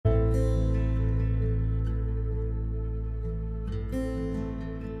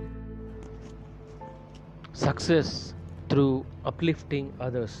Success through uplifting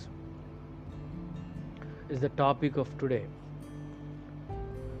others is the topic of today.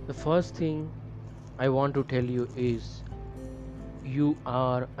 The first thing I want to tell you is you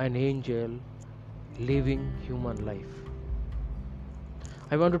are an angel living human life.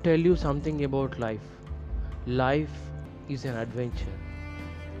 I want to tell you something about life. Life is an adventure.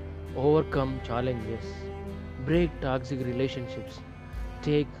 Overcome challenges, break toxic relationships,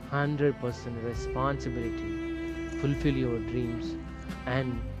 take 100% responsibility, fulfill your dreams,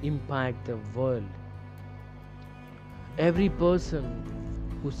 and impact the world. Every person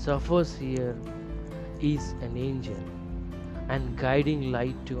who suffers here is an angel and guiding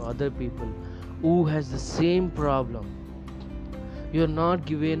light to other people who has the same problem. You are not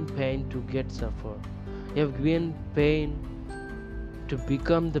given pain to get suffer. You have given pain to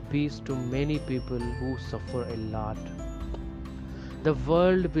become the peace to many people who suffer a lot. The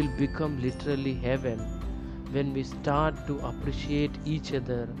world will become literally heaven when we start to appreciate each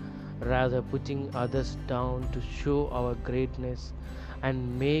other rather putting others down to show our greatness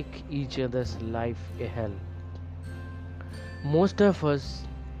and make each other's life a hell. Most of us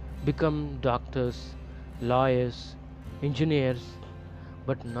become doctors, lawyers, engineers,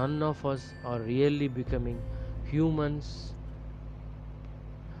 but none of us are really becoming humans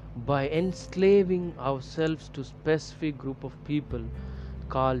by enslaving ourselves to specific group of people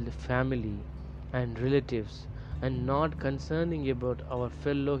called family and relatives and not concerning about our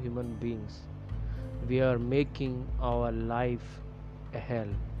fellow human beings. We are making our life a hell.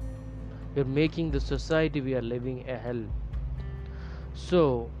 We are making the society we are living a hell.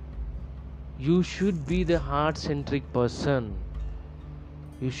 So you should be the heart-centric person.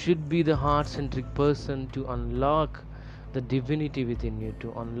 You should be the heart-centric person to unlock the divinity within you,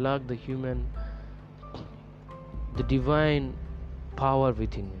 to unlock the divine power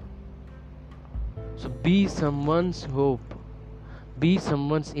within you. So be someone's hope, be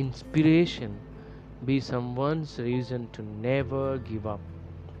someone's inspiration, be someone's reason to never give up.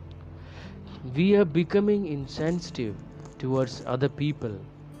 We are becoming insensitive towards other people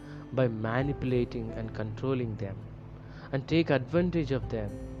by manipulating and controlling them and take advantage of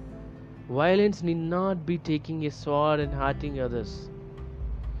them. Violence need not be taking a sword and hurting others,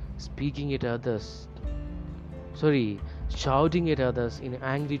 shouting at others in an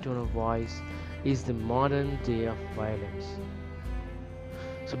angry tone of voice is the modern day of violence.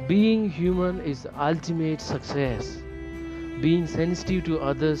 So being human is the ultimate success. Being sensitive to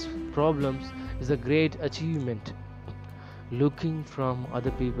others' problems is a great achievement. Looking from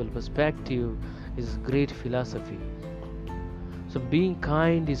other people's perspective is great philosophy. So being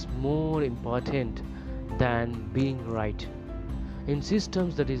kind is more important than being right. In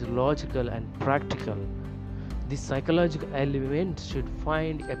systems that is logical and practical, the psychological element should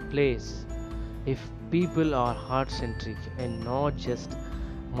find a place if people are heart-centric and not just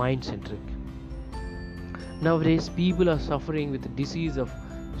mind-centric. Nowadays, people are suffering with the disease of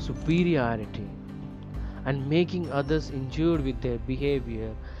superiority and making others injured with their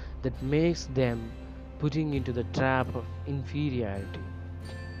behavior that makes them putting into the trap of inferiority.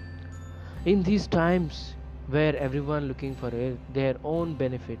 In these times where everyone looking for their own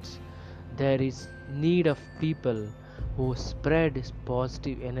benefits, there is need of people who spread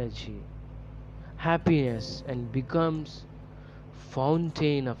positive energy, happiness, and becomes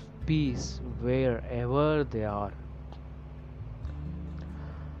fountain of peace wherever they are.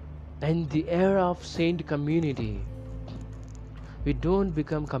 In the era of saint community, we don't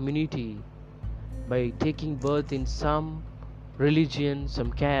become community by taking birth in some religion,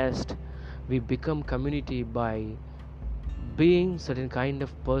 some caste. We become community by being certain kind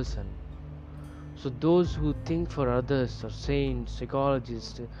of person. So those who think for others are saints,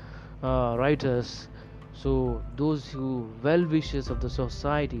 psychologists, writers. So those who well-wishers of the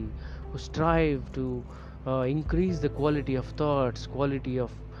society, who strive to increase the quality of thoughts, quality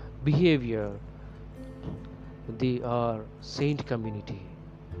of behavior, they are saint community.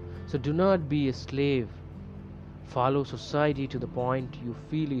 So do not be a slave. Follow society to the point you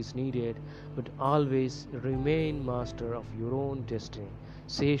feel is needed, but always remain master of your own destiny.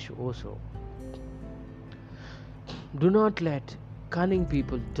 Say so. Do not let cunning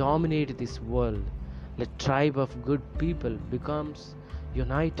people dominate this world. Let tribe of good people becomes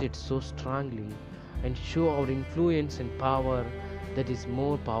united so strongly and show our influence and power that is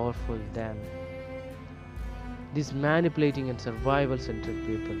more powerful than these manipulating and survival centered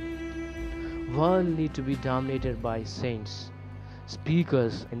people. World need to be dominated by saints,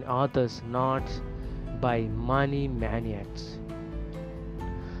 speakers and authors, not by money maniacs.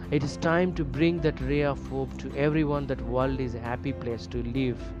 It is time to bring that ray of hope to everyone that world is a happy place to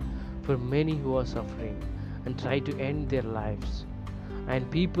live for many who are suffering and try to end their lives. And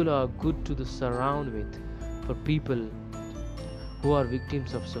people are good to the surround with for people who are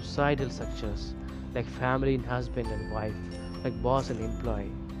victims of societal structures like family and husband and wife, like boss and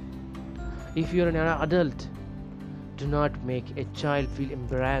employee. If you are an adult, do not make a child feel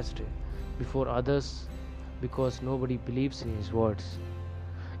embarrassed before others because nobody believes in his words.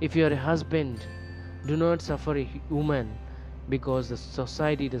 If you are a husband, do not suffer a woman because the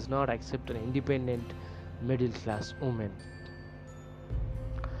society does not accept an independent middle class woman.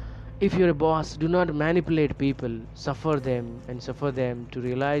 If you're a boss, do not manipulate people, suffer them to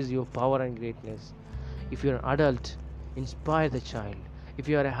realize your power and greatness. If you're an adult, inspire the child. If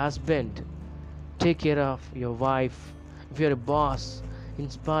you are a husband, take care of your wife. If you're a boss,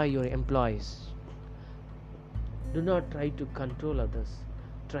 inspire your employees. Do not try to control others,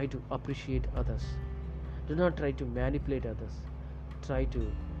 try to appreciate others. Do not try to manipulate others, try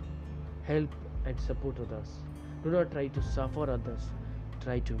to help and support others. Do not try to suffer others,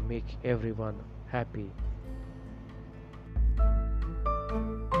 try to make everyone happy.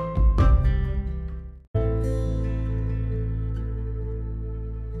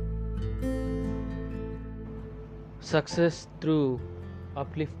 Success through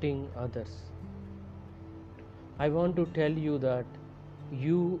uplifting others. I want to tell you that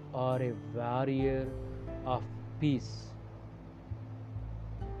you are a warrior of peace.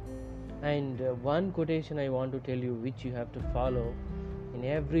 And one quotation I want to tell you, which you have to follow in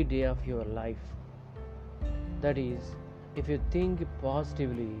every day of your life, that is, if you think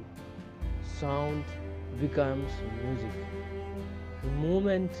positively, sound becomes music,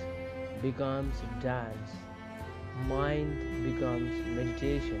 movement becomes dance, mind becomes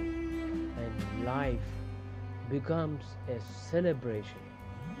meditation, and life becomes a celebration.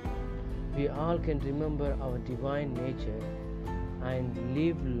 We all can remember our divine nature and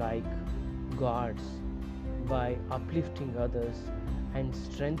live like gods by uplifting others and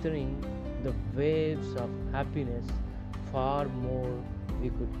strengthening the waves of happiness far more we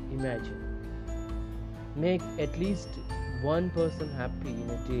could imagine. Make at least one person happy in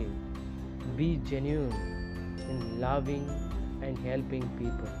a day. Be genuine in loving and helping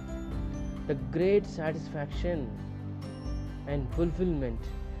people. The great satisfaction and fulfillment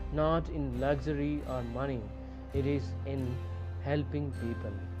not in luxury or money, it is in helping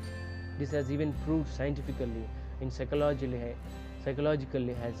people. This has even proved scientifically and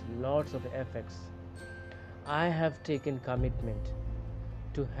psychologically has lots of effects. I have taken commitment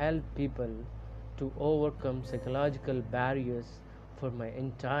to help people to overcome psychological barriers for my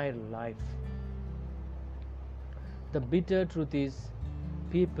entire life. The bitter truth is,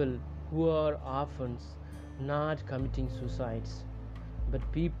 people who are orphans not committing suicides,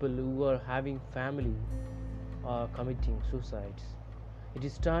 but people who are having family are committing suicides. It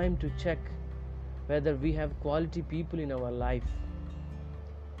is time to check whether we have quality people in our life.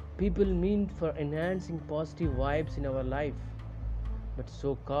 People meant for enhancing positive vibes in our life, but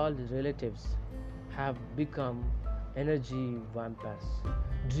so-called relatives have become energy vampires,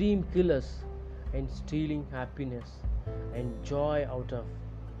 dream killers, and stealing happiness and joy out of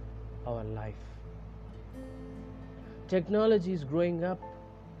our life. Technology is growing up,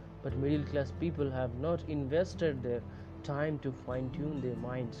 but middle class people have not invested their time to fine-tune their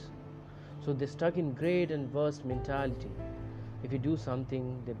minds. So they're stuck in great and worst mentality. If you do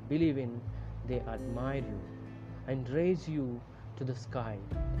something they believe in, they admire you and raise you to the sky.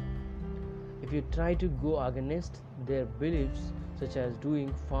 If you try to go against their beliefs, such as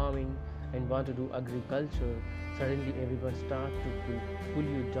doing farming and want to do agriculture, suddenly everyone starts to pull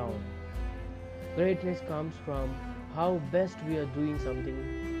you down. Greatness comes from how best we are doing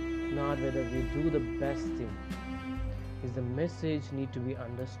something, not whether we do the best thing. Is the message need to be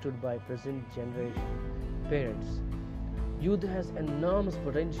understood by present generation parents. Youth has enormous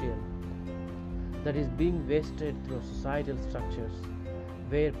potential that is being wasted through societal structures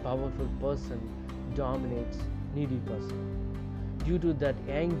where powerful person dominates needy person. Due to that,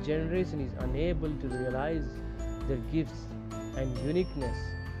 young generation is unable to realize their gifts and uniqueness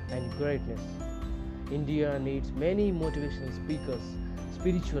and greatness. India needs many motivational speakers,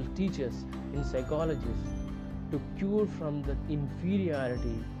 spiritual teachers, and psychologists to cure from the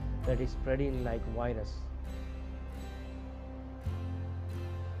inferiority that is spreading like virus.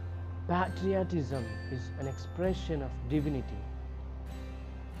 Patriotism is an expression of divinity.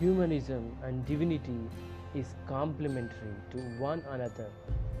 Humanism and divinity is complementary to one another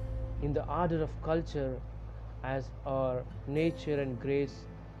in the order of culture as are nature and grace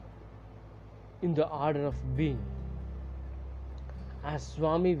in the order of being. As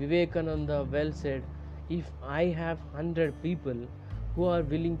Swami Vivekananda well said, if I have 100 people who are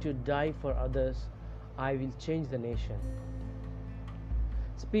willing to die for others, I will change the nation.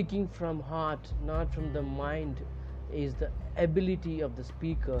 Speaking from heart, not from the mind, is the ability of the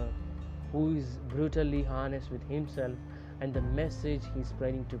speaker who is brutally honest with himself and the message he is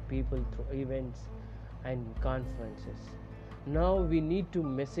spreading to people through events and conferences. Now we need to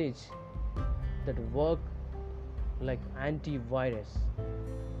message that work like antivirus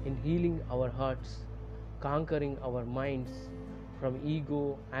in healing our hearts, conquering our minds from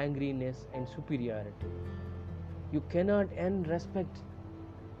ego, angriness, and superiority. You cannot earn respect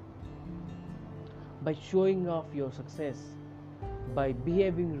by showing off your success, by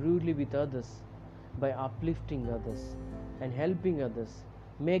behaving rudely with others, by uplifting others and helping others,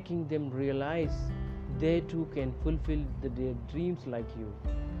 making them realize they too can fulfill their dreams like you,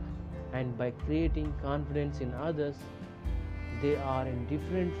 and by creating confidence in others. They are in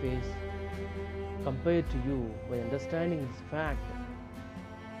different phase compared to you. By understanding this fact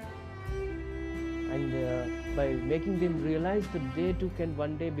and by making them realize that they too can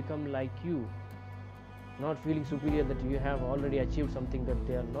one day become like you, not feeling superior that you have already achieved something that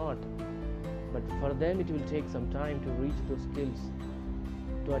they are not, but for them it will take some time to reach those skills,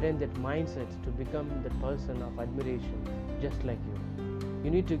 to attain that mindset, to become that person of admiration just like you.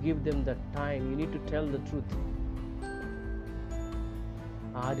 You need to give them that time. You need to tell the truth.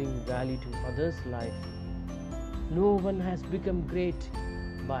 Adding value to others' life. No one has become great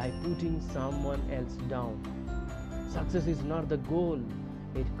by putting someone else down. Success is not the goal.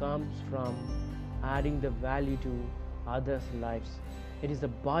 It comes from adding the value to others' lives. It is the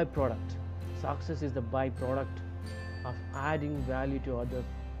byproduct. Success is the byproduct of adding value to other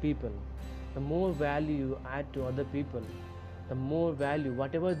people. The more value you add to other people, the more value,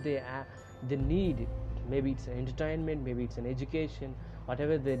 whatever they need, maybe it's an entertainment, maybe it's an education,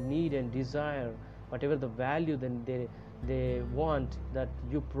 whatever they need and desire, whatever the value then they want that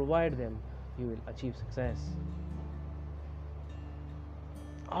you provide them, you will achieve success.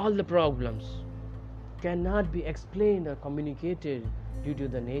 All the problems cannot be explained or communicated due to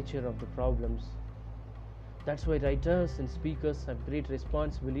the nature of the problems. That's why writers and speakers have great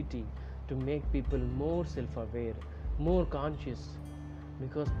responsibility to make people more self-aware, more conscious,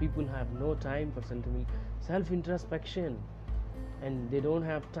 because people have no time for self-introspection, and they don't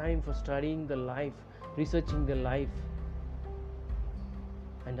have time for studying the life, researching the life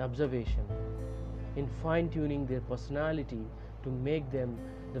and observation, in fine-tuning their personality to make them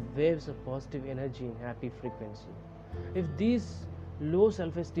the waves of positive energy and happy frequency. If these low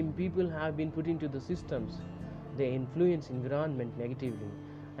self-esteem people have been put into the systems, they influence environment negatively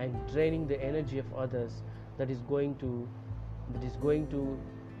and draining the energy of others, that is going to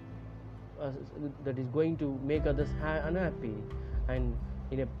make others unhappy, and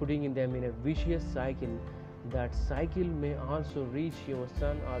putting them in a vicious cycle. That cycle may also reach your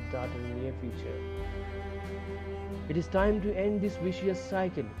son or daughter in the near future. It is time to end this vicious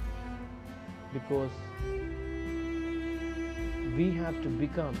cycle, because we have to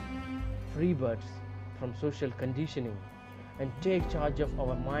become free birds from social conditioning and take charge of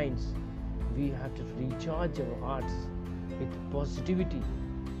our minds. We have to recharge our hearts with positivity,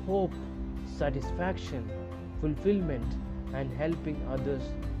 hope, satisfaction, fulfillment, and helping others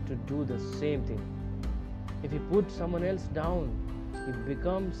to do the same thing. If you put someone else down, he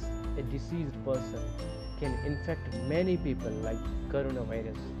becomes a diseased person, can infect many people like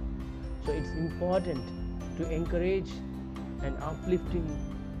coronavirus. So it's important to encourage and uplifting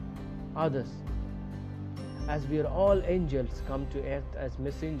others. As we are all angels come to earth as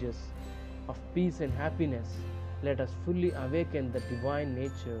messengers of peace and happiness, let us fully awaken the divine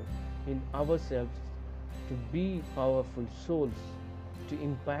nature in ourselves to be powerful souls, to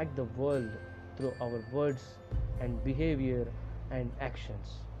impact the world through our words and behavior and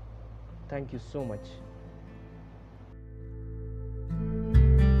actions. Thank you so much.